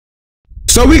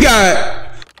So we got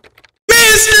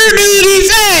Mr. Duty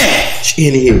Savage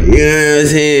in here. You know what I'm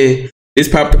saying? This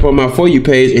popped up on my For You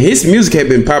page, and his music had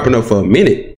been popping up for a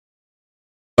minute.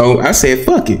 So I said,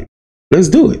 fuck it. Let's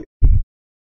do it.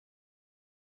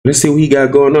 Let's see what he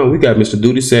got going on. We got Mr.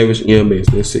 Duty Savage, EMS.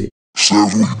 Let's see.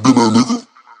 Savage, where you been at, nigga?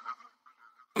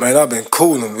 Man, I've been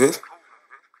cooling, bitch.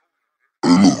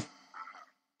 Hey, look.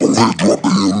 Go ahead, drop the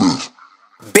EMS.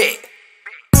 Bet.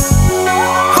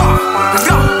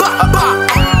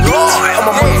 I'm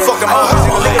a motherfucking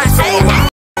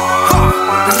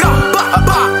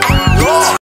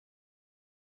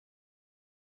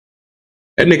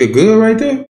That nigga good right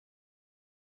there?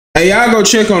 Hey, y'all go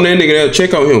check on that nigga.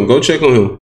 Check on him. Go check on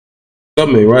him.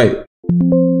 Something ain't right.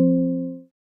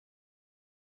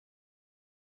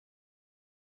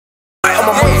 I'm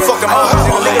a motherfucking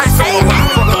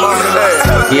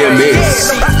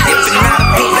EMS.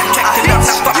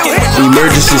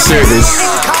 Emergency service.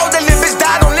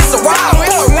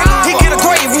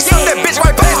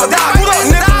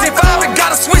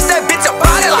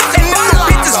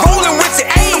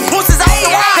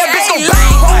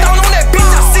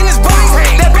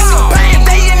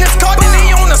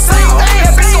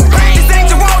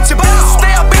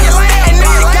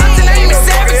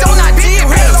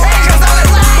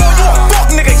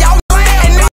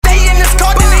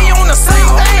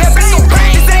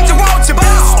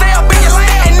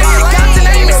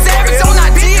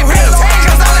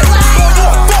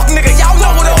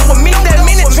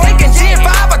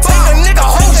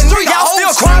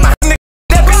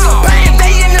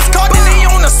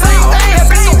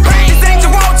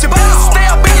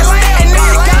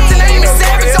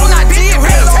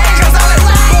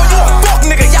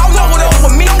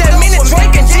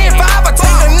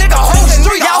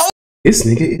 This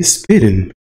nigga is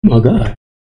spitting. Oh my god.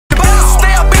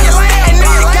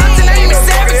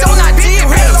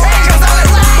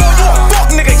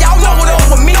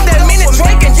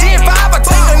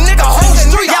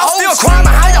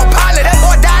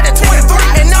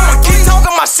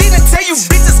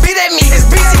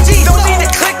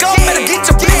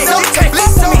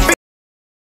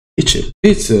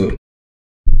 It's a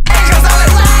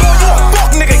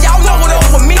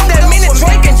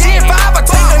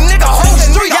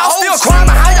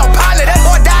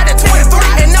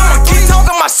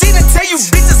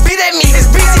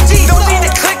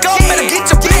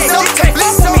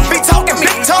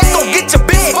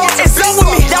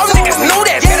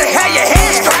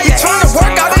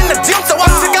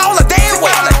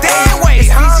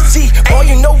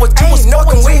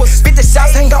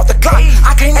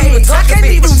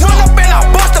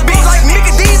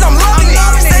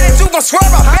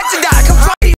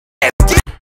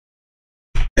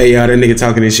hey y'all, that nigga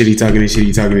talking this shit, he talking this shit,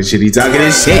 he talking this shit, he talking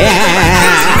this shit. He talking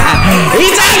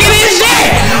this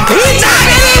shit! He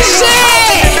talking this shit!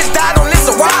 Bitch died on this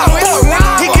a while.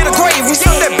 He get a grave, we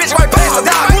shoot that bitch right past the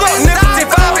die. Nigga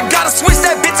 5 and gotta switch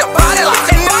that bitch up body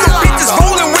like. And nigga bitches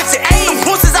rolling with it, ain't no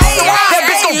pussies out the wild. That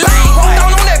bitch gon' bang.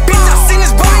 Down on that bitch, I seen his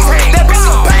brain. That bitch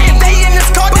gon' bang. They in this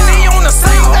car, then they on the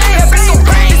same. That bitch gon'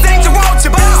 bang. This ain't your road,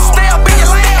 you better stay up in your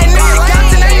lane. And nigga got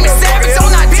your name is Savage, so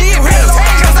not dead real.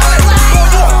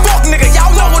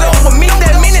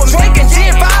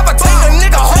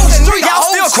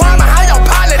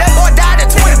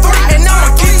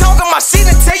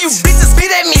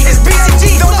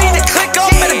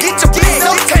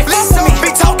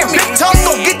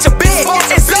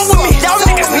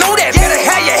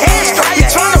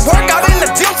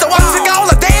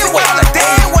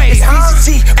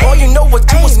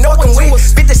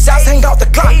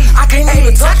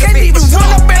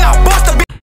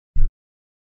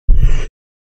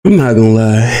 I'm not gonna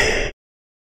lie.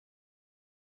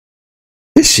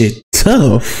 This shit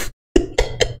tough.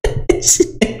 This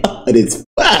shit hard as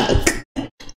fuck.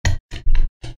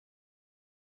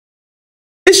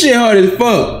 This shit hard as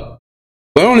fuck.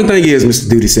 But the only thing is, Mr.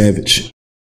 Duty Savage,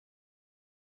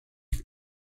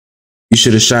 you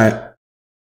should have shot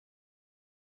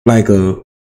like a,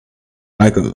 how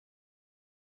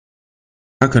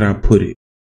could I put it?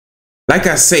 Like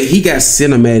I say, he got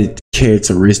cinematic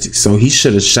characteristics, so he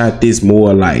should have shot this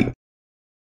more like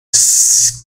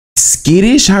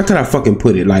skittish. How could I fucking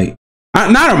put it? Like,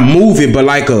 not a movie, but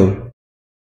like a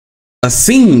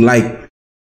scene, like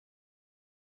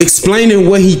explaining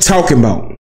what he talking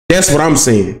about. That's what I'm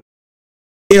saying.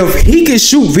 If he could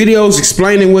shoot videos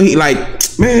explaining what he like,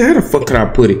 man, how the fuck could I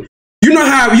put it? You know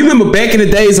how you remember back in the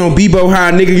days on Bebo how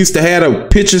a nigga used to have the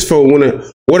pictures for what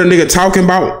a nigga talking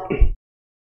about?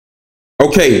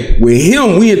 Okay, with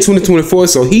him, we in 2024,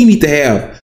 so he need to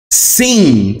have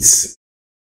scenes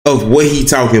of what he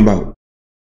talking about.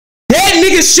 That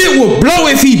that nigga shit would blow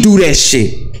if he do that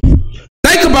shit.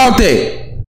 Think about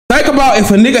that. Think about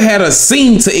if a nigga had a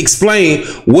scene to explain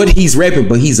what he's rapping,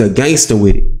 but he's a gangster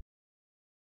with it.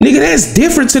 Nigga, that's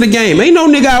different to the game. Ain't no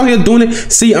nigga out here doing it.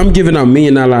 See, I'm giving out $1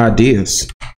 million ideas.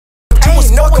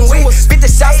 Ain't fucking with 50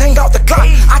 shots, hang out the clock.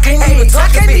 I can't even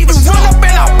touch it. You run up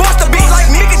and I bust a beat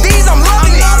like Mickey D's. I'm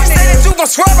loving it. Say that you gon'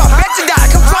 swerve, I bet you die.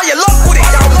 Come try your luck with it.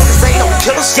 Y'all niggas ain't no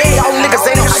killers. Yeah, y'all niggas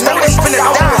ain't no snuggers. Finna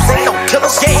die. Ain't no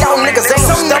killers. Yeah, y'all niggas ain't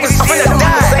no snuggers. Finna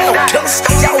die. Ain't no killers.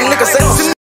 Y'all niggas ain't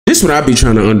no. This what I be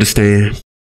trying to understand.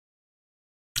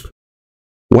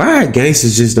 Why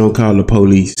gangsters just don't call the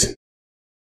police?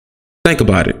 Think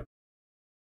about it.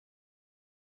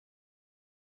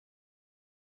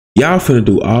 Y'all finna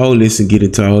do all this and get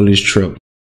into all this trouble.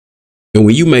 And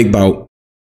when you make about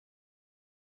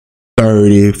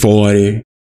 30, 40,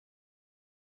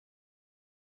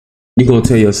 you gonna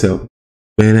tell yourself,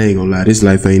 man, I ain't gonna lie, this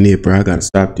life ain't it, bro. I gotta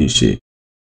stop this shit.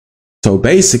 So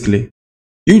basically,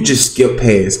 you just skip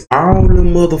past all the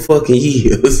motherfucking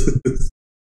years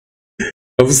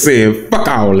of saying, fuck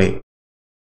all that.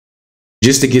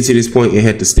 Just to get to this point and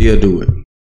had to still do it.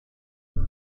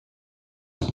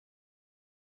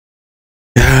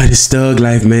 Ah, this thug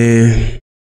life, man.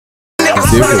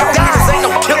 It's different.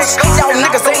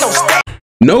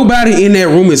 Nobody in that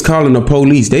room is calling the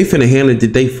police. They finna handle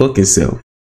it they fucking self.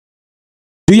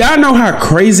 Do y'all know how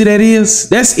crazy that is?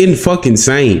 That's fucking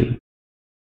insane.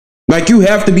 Like, you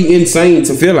have to be insane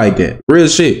to feel like that. Real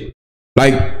shit.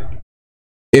 Like,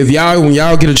 if y'all, when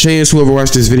y'all get a chance, whoever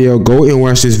watch this video, go and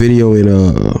watch this video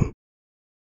and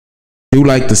do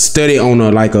like the study on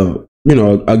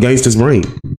a gangster's brain.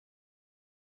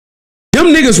 Them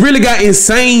niggas really got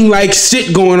insane like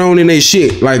shit going on in their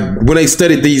shit. Like when they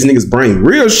studied these niggas' brain,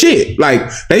 real shit. Like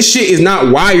they shit is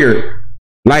not wired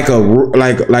like a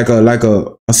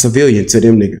civilian to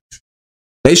them niggas.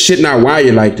 They shit not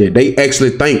wired like that. They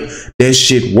actually think that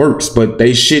shit works, but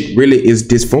they shit really is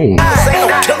disformed.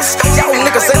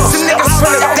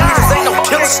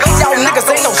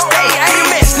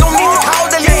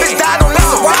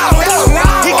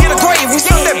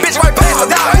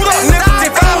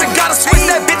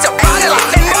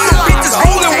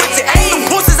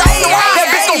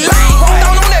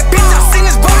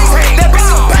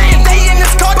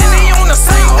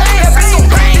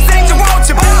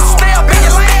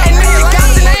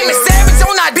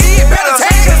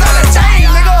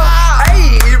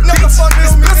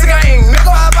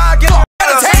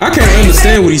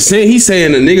 What he's saying? He's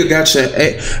saying a nigga got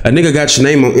your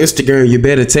name on Instagram. You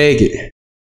better tag it.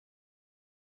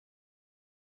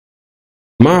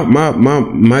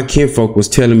 My kinfolk was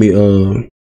telling me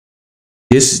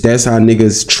that's how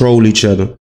niggas troll each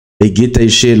other. They get their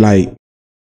shit like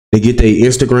they get their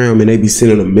Instagram and they be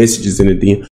sending them messages in the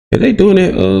DM. And they doing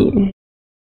that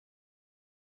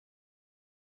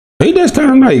ain't that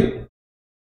kind of like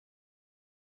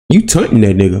you taunting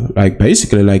that nigga? Like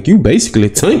basically, like you basically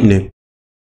taunting him.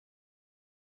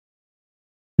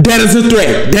 That is a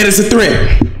threat. That is a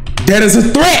threat. That is a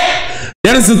threat.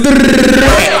 That is a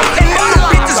threat.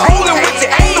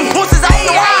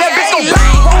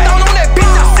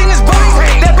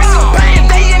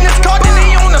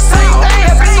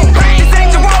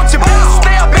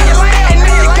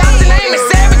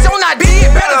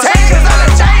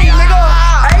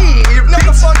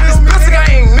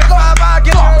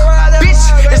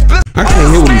 I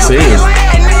can't hear what he's saying.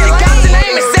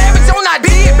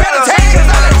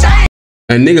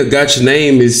 A nigga got your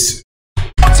name is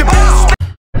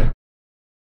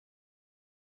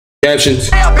captions.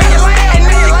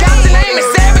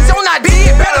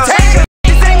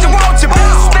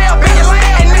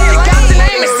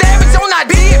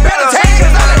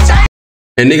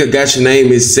 A nigga got your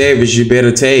name is Savage, you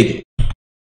better tag it.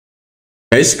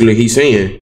 Basically, he's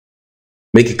saying,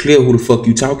 make it clear who the fuck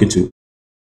you talking to.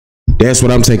 That's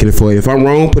what I'm taking it for. If I'm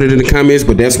wrong, put it in the comments,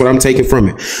 but that's what I'm taking from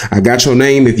it. I got your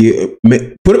name. If you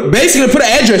basically put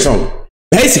an address on it.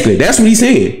 Basically, that's what he's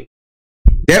saying.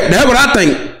 That's what I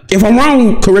think. If I'm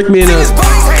wrong, correct me in the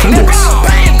comments.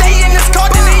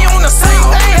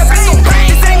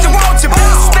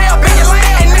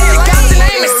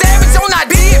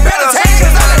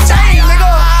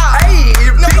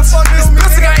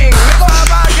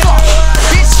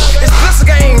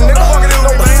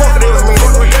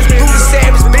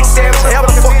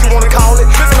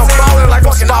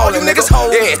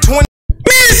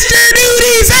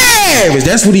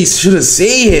 That's what he should have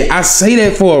said. I say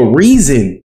that for a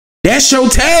reason. That's your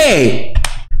tag.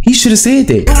 He should have said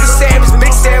that. Mr.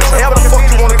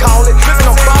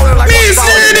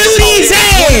 Duty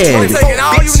Savage. All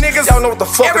you niggas, y'all know what the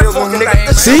fuck it is,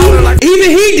 nigga. See, even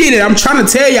he did it. I'm trying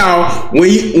to tell y'all, when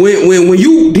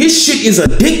you this shit is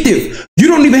addictive. You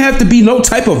don't even have to be no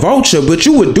type of vulture, but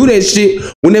you would do that shit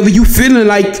whenever you feeling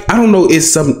like, I don't know,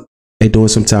 it's some they doing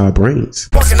some to our brains.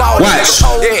 Watch.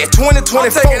 Yeah,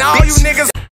 2024, all you niggas.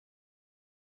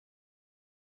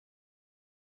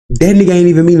 That nigga ain't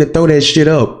even mean to throw that shit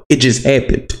up. It just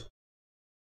happened.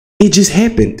 It just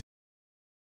happened.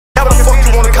 Whatever the fuck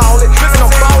you wanna call it. I'm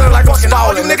ballin' like I'm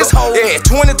stalling, niggas. Yeah,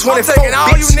 2024,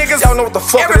 all you niggas, y'all know what the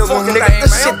fuck it is, nigga.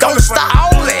 This shit don't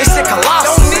stop. This shit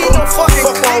colossal. Don't need no fuck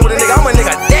wrong with a nigga. I'm a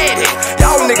nigga daddy.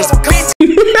 Y'all niggas bitch.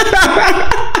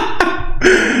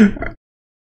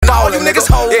 All you niggas,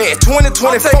 yeah,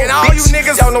 2024, all you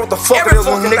niggas, y'all know what the fuck it is,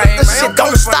 nigga. This shit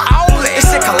don't stop. This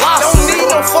shit colossal. Don't need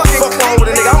no fuck wrong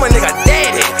with a nigga. I'm a nigga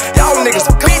daddy. Y'all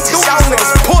niggas bitches. Y'all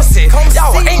niggas pussy.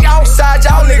 Y'all ain't outside.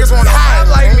 Y'all niggas wanna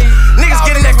hide like me. Niggas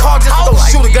get in that car just to go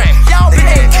shoot a game. Y'all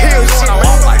niggas kill shit.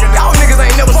 Y'all niggas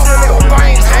ain't never seen no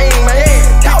brains hang, man.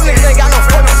 Y'all niggas ain't got no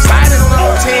fucking spiders on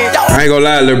the 10. I ain't gonna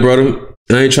lie, little brother.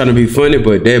 I ain't trying to be funny,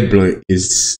 but that blunt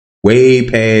is way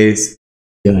past.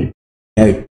 Yeah.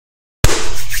 Hey,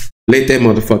 let that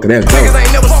motherfucker that go. Niggas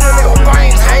ain't never seen no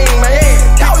brains hang, man.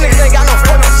 Y'all niggas ain't got no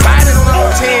fucking spiders on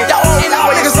the 10.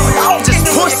 Y'all niggas just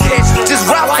pussy. Just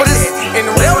rap for this. And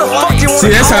whatever the fuck you want. See,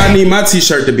 that's how I need my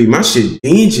t-shirt to be. My shit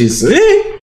dangerous,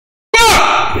 eh?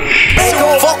 Fuck!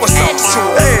 Fuck with something.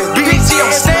 Hey, BBG,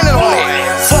 I'm standing on it.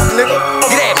 Fuck, nigga.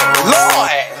 Get at me.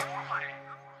 Lord.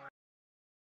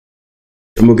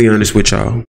 I'm gonna be honest with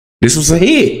y'all. This was a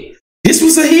hit. This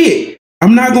was a hit.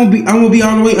 I'm gonna be all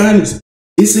the way honest.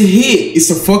 It's a hit. It's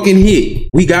a fucking hit.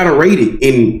 We gotta rate it.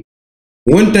 And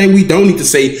one thing we don't need to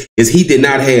say is he did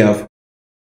not have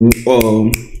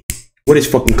what is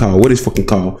fucking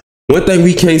called? One thing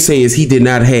we can't say is he did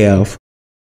not have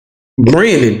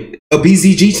Brandon, a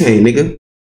BZG chain, nigga.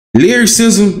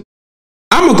 Lyricism,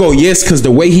 I'm gonna go yes, because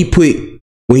the way he put,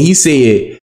 when he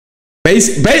said,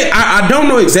 I don't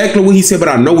know exactly what he said, but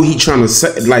I know what he trying to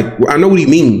say. Like, I know what he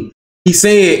mean. He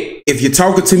said, if you're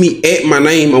talking to me, at my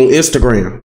name on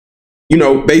Instagram. You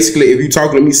know, basically, if you're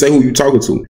talking to me, say who you talking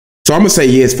to. So I'm gonna say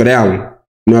yes for that one.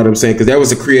 You know what I'm saying? Because that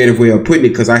was a creative way of putting it.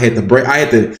 Because I had to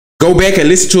go back and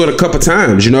listen to it a couple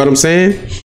times. You know what I'm saying?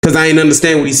 Because I ain't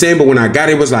understand what he's saying. But when I got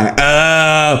it, it was like,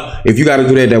 if you got to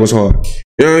do that, that was hard.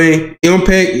 You know what I mean?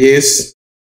 Impact, yes.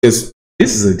 Because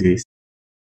this is a diss.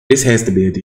 This has to be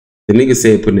a diss. The nigga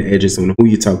said putting the edges on who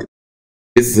you talking.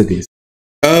 This is a diss.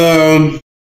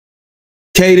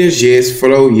 Cadence, yes.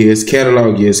 Flow, yes.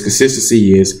 Catalog, yes. Consistency,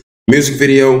 yes. Music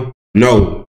video,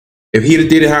 no. If he'd have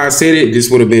did it how I said it, this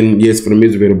would have been yes for the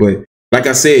music video. But like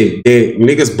I said, that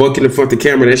niggas bucking in front of the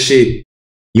camera, that shit,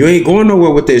 you ain't going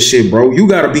nowhere with that shit, bro. You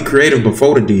gotta be creative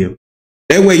before the deal.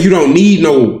 That way you don't need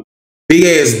no big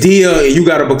ass deal and you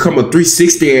gotta become a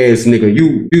 360 ass nigga.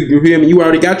 You hear me? You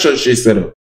already got your shit set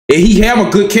up. And he have a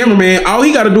good cameraman. All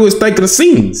he gotta do is think of the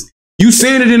scenes. You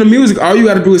saying it in the music, all you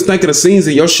gotta do is think of the scenes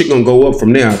and your shit gonna go up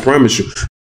from there, I promise you.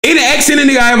 Any accident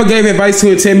nigga I ever gave advice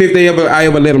to and tell me if I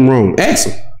ever let them wrong. Ask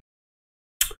him.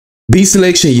 Beat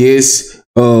selection, yes.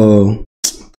 Come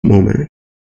on, man.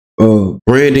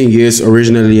 Branding, yes.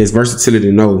 Originality, yes.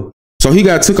 Versatility, no. So he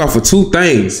got took off for two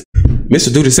things.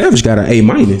 Mr. Duty Savage got an A-.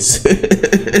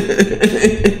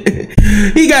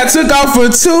 He got took off for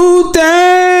two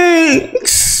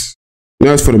things.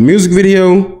 That was for the music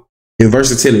video and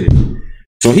versatility.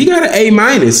 So he got an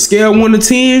A-. Scale 1 to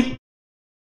 10.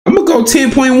 I'm gonna go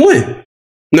 10.1. Know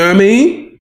what I mean?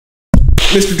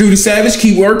 Mr. Duty Savage,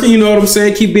 keep working, you know what I'm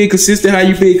saying? Keep being consistent, how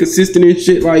you being consistent and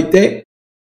shit like that.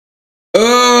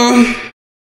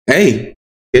 Hey,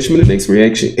 catch me in the next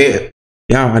reaction. Yeah.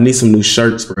 Y'all, I need some new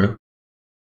shirts, bro.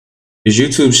 This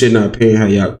YouTube shit not paying how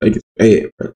y'all think it's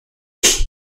bad, bro.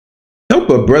 Help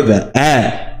a brother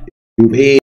out. You head.